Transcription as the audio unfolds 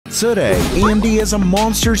Today, AMD has a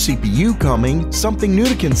monster CPU coming, something new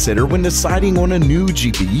to consider when deciding on a new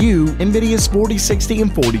GPU, Nvidia's 4060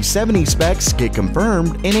 and 4070 specs get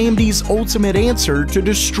confirmed, and AMD's ultimate answer to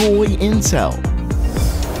destroy Intel.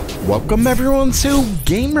 Welcome everyone to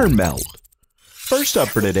Gamer Meld. First up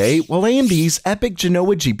for today, while AMD's EPYC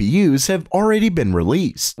Genoa GPUs have already been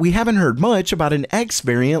released, we haven't heard much about an X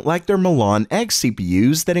variant like their Milan X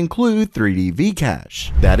CPUs that include 3D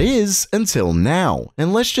V-Cache. That is, until now.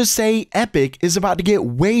 And let's just say EPYC is about to get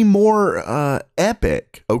way more,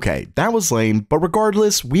 epic. Okay, that was lame, but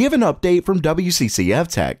regardless, we have an update from WCCF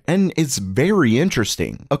Tech, and it's very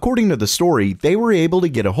interesting. According to the story, they were able to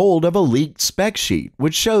get a hold of a leaked spec sheet,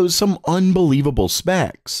 which shows some unbelievable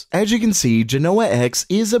specs. As you can see, Genoa X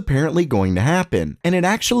is apparently going to happen, and it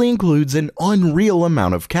actually includes an unreal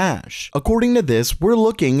amount of cache. According to this, we're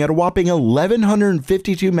looking at a whopping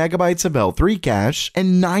 1152 megabytes of L3 cache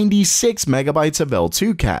and 96 megabytes of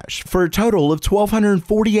L2 cache, for a total of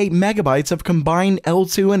 1248 megabytes of combined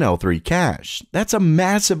L2 and L3 cache. That's a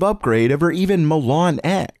massive upgrade over even Milan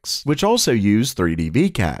X, which also used 3D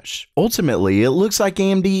V-Cache. Ultimately, it looks like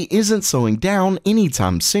AMD isn't slowing down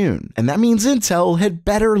anytime soon, and that means Intel had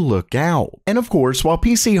better look out. And of course, while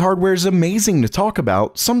PC hardware is amazing to talk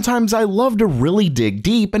about, sometimes I love to really dig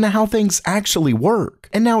deep into how things actually work.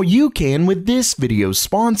 And now you can with this video's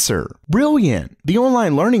sponsor, Brilliant, the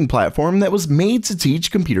online learning platform that was made to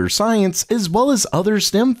teach computer science as well as other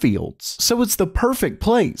STEM fields. So it's the perfect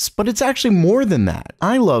place, but it's actually more than that.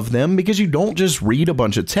 I love them because you don't just read a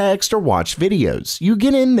bunch of text or watch videos. You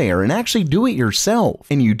get in there and actually do it yourself.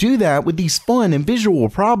 And you do that with these fun and visual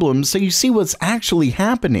problems so you see what's actually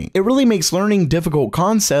happening. It really makes learning difficult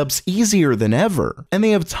concepts easier than ever. And they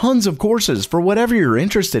have tons of courses for whatever you're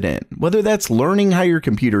interested in, whether that's learning how your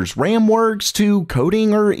computer's RAM works to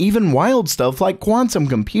coding or even wild stuff like quantum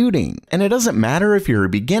computing. And it doesn't matter if you're a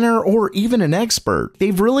beginner or even an expert,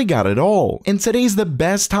 they've really got it all. And today's the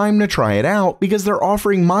best time to try it out because they're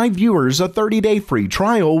offering my viewers a 30-day free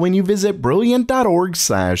trial when you visit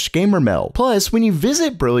brilliant.org/gamermeld. Plus, when you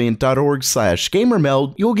visit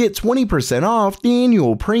brilliant.org/gamermeld, you'll get 20% off the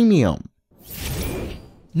annual premium.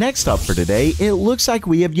 Next up for today, it looks like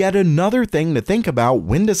we have yet another thing to think about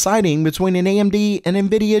when deciding between an AMD and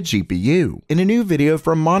Nvidia GPU. In a new video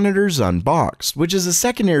from Monitors Unboxed, which is a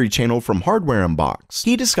secondary channel from Hardware Unboxed,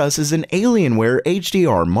 he discusses an Alienware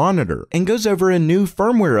HDR monitor and goes over a new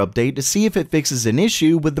firmware update to see if it fixes an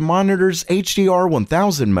issue with the monitor's HDR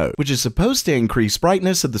 1000 mode, which is supposed to increase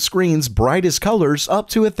brightness of the screen's brightest colors up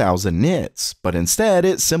to 1000 nits, but instead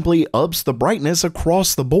it simply ups the brightness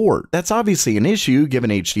across the board. That's obviously an issue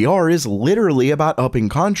given HDR is literally about upping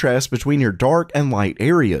contrast between your dark and light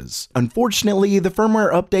areas. Unfortunately, the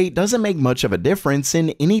firmware update doesn't make much of a difference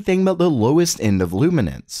in anything but the lowest end of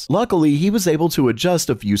luminance. Luckily, he was able to adjust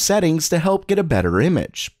a few settings to help get a better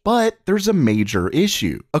image, but there's a major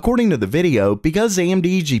issue. According to the video, because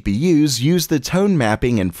AMD GPUs use the tone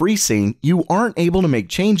mapping and FreeSync, you aren't able to make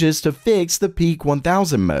changes to fix the peak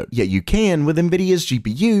 1000 mode, yet you can with Nvidia's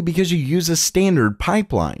GPU because you use a standard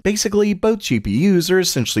pipeline. Basically, both GPUs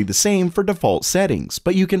are essentially the same for default settings,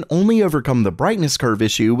 but you can only overcome the brightness curve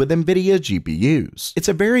issue with Nvidia GPUs. It's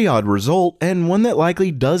a very odd result and one that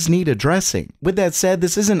likely does need addressing. With that said,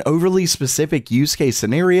 this is an overly specific use case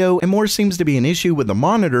scenario and more seems to be an issue with the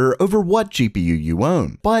monitor over what GPU you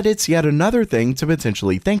own, but it's yet another thing to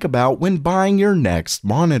potentially think about when buying your next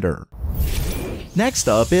monitor. Next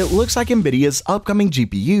up, it looks like Nvidia's upcoming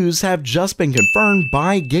GPUs have just been confirmed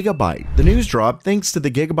by Gigabyte. The news dropped thanks to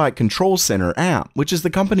the Gigabyte Control Center app, which is the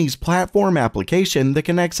company's platform application that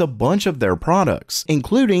connects a bunch of their products,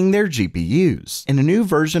 including their GPUs. In a new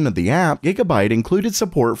version of the app, Gigabyte included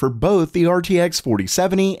support for both the RTX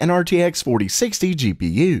 4070 and RTX 4060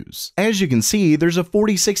 GPUs. As you can see, there's a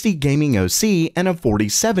 4060 Gaming OC and a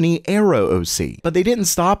 4070 Aero OC, but they didn't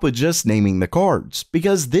stop with just naming the cards,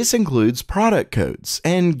 because this includes product codes,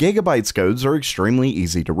 and Gigabyte's codes are extremely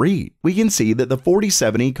easy to read. We can see that the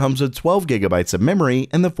 4070 comes with 12 gigabytes of memory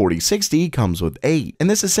and the 4060 comes with 8, and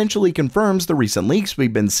this essentially confirms the recent leaks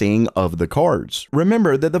we've been seeing of the cards.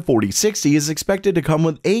 Remember that the 4060 is expected to come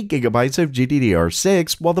with 8 gigabytes of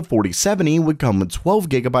GDDR6, while the 4070 would come with 12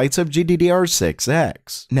 gigabytes of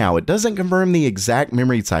GDDR6X. Now, it doesn't confirm the exact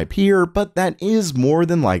memory type here, but that is more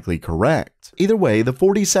than likely correct. Either way, the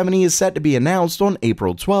 4070 is set to be announced on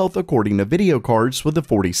April 12th according to video cards, with the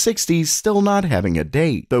 4060 still not having a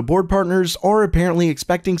date, though board partners are apparently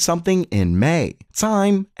expecting something in May.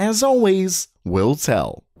 Time, as always, will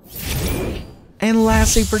tell. And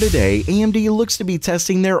lastly for today, AMD looks to be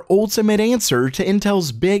testing their ultimate answer to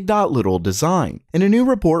Intel's big dot little design. In a new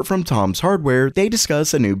report from Tom's Hardware, they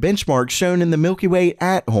discuss a new benchmark shown in the Milky Way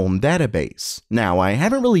at-home database. Now, I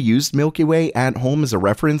haven't really used Milky Way at home as a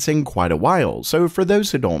reference in quite a while, so for those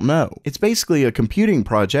who don't know, it's basically a computing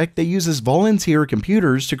project that uses volunteer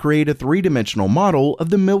computers to create a three-dimensional model of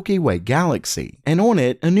the Milky Way galaxy. And on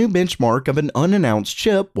it, a new benchmark of an unannounced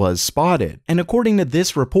chip was spotted. And according to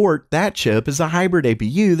this report, that chip is a hybrid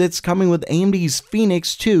APU that's coming with AMD's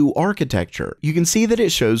Phoenix 2 architecture. You can see that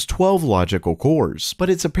it shows 12 logical cores, but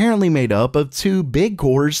it's apparently made up of 2 big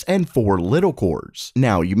cores and 4 little cores.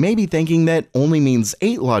 Now, you may be thinking that only means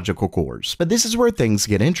 8 logical cores, but this is where things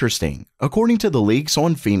get interesting. According to the leaks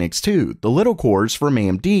on Phoenix 2, the little cores from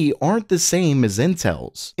AMD aren't the same as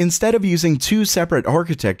Intel's. Instead of using 2 separate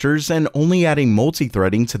architectures and only adding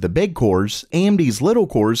multi-threading to the big cores, AMD's little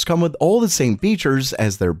cores come with all the same features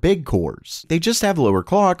as their big cores. They just have lower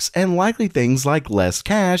clocks and likely things like less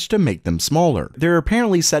cache to make them smaller. They're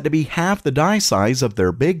apparently set to be half the die size of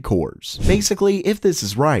their big cores. Basically, if this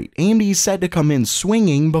is right, AMD is set to come in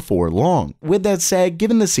swinging before long. With that said,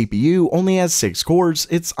 given the CPU only has 6 cores,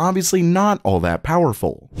 it's obviously not all that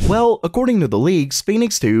powerful. Well, according to the leaks,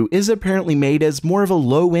 Phoenix 2 is apparently made as more of a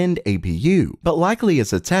low-end APU, but likely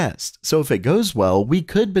as a test, so if it goes well, we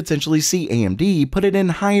could potentially see AMD put it in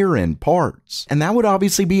higher-end parts. And that would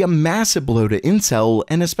obviously be a massive blow to Intel,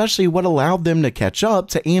 and especially what allowed them to catch up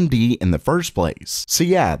to AMD in the first place. So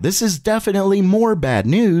yeah, this is definitely more bad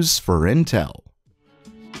news for Intel.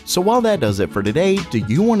 So while that does it for today, do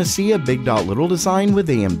you want to see a big dot little design with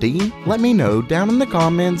AMD? Let me know down in the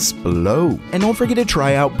comments below. And don't forget to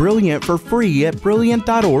try out Brilliant for free at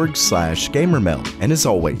brilliant.org/gamermeld. And as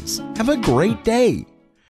always, have a great day.